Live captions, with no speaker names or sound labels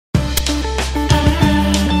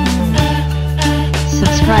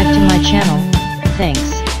subscribe to my channel, thanks.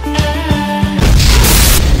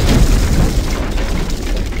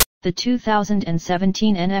 The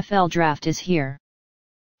 2017 NFL Draft is here.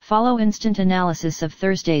 Follow instant analysis of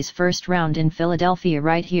Thursday's first round in Philadelphia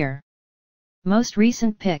right here. Most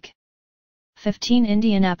recent pick. 15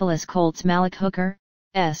 Indianapolis Colts Malik Hooker,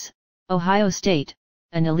 Ohio State,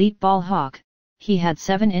 an elite ball hawk. He had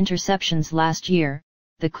 7 interceptions last year,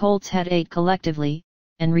 the Colts had 8 collectively,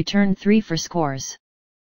 and returned 3 for scores.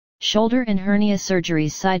 Shoulder and hernia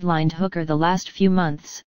surgeries sidelined Hooker the last few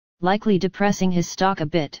months, likely depressing his stock a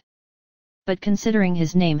bit. But considering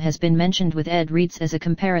his name has been mentioned with Ed Reed's as a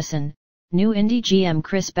comparison, new Indy GM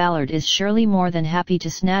Chris Ballard is surely more than happy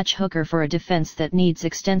to snatch Hooker for a defense that needs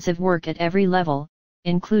extensive work at every level,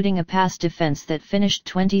 including a pass defense that finished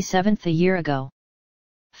 27th a year ago.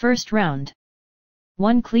 First round.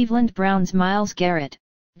 1 Cleveland Browns Myles Garrett,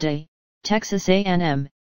 Texas A&M,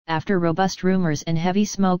 after robust rumors and heavy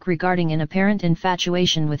smoke regarding an apparent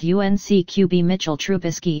infatuation with UNC QB Mitchell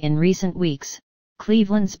Trubisky in recent weeks,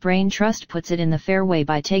 Cleveland's brain trust puts it in the fairway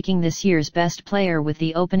by taking this year's best player with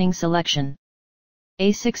the opening selection.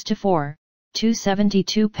 A 6'4",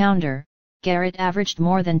 272-pounder, Garrett averaged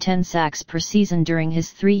more than 10 sacks per season during his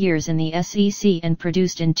 3 years in the SEC and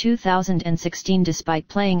produced in 2016 despite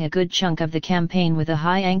playing a good chunk of the campaign with a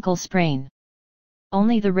high ankle sprain.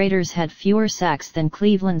 Only the Raiders had fewer sacks than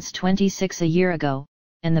Cleveland's 26 a year ago,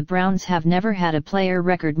 and the Browns have never had a player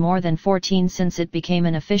record more than 14 since it became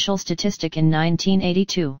an official statistic in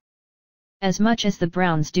 1982. As much as the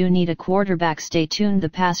Browns do need a quarterback, stay tuned. The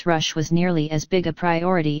pass rush was nearly as big a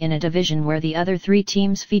priority in a division where the other 3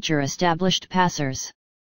 teams feature established passers.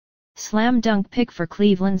 Slam dunk pick for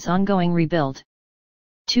Cleveland's ongoing rebuild.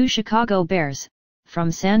 2 Chicago Bears,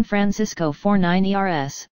 from San Francisco 49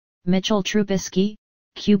 ERS, Mitchell Trubisky,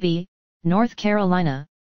 QB, North Carolina.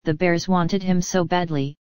 The Bears wanted him so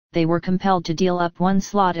badly, they were compelled to deal up 1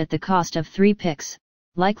 slot at the cost of 3 picks,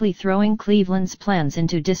 likely throwing Cleveland's plans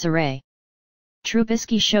into disarray.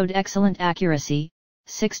 Trubisky showed excellent accuracy,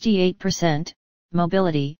 68%,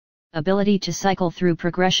 mobility, ability to cycle through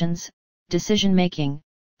progressions, decision-making,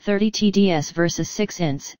 30 TDS versus 6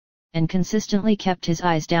 ints, and consistently kept his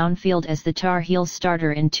eyes downfield as the Tar Heels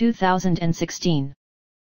starter in 2016.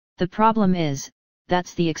 The problem is,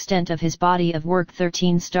 that's the extent of his body of work.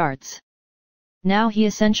 13 starts. Now he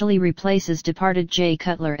essentially replaces departed Jay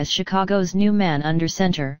Cutler as Chicago's new man under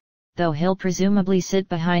center, though he'll presumably sit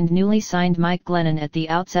behind newly signed Mike Glennon at the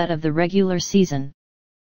outset of the regular season.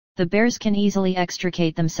 The Bears can easily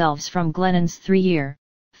extricate themselves from Glennon's 3-year,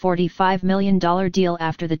 $45 million deal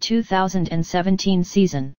after the 2017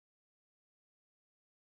 season.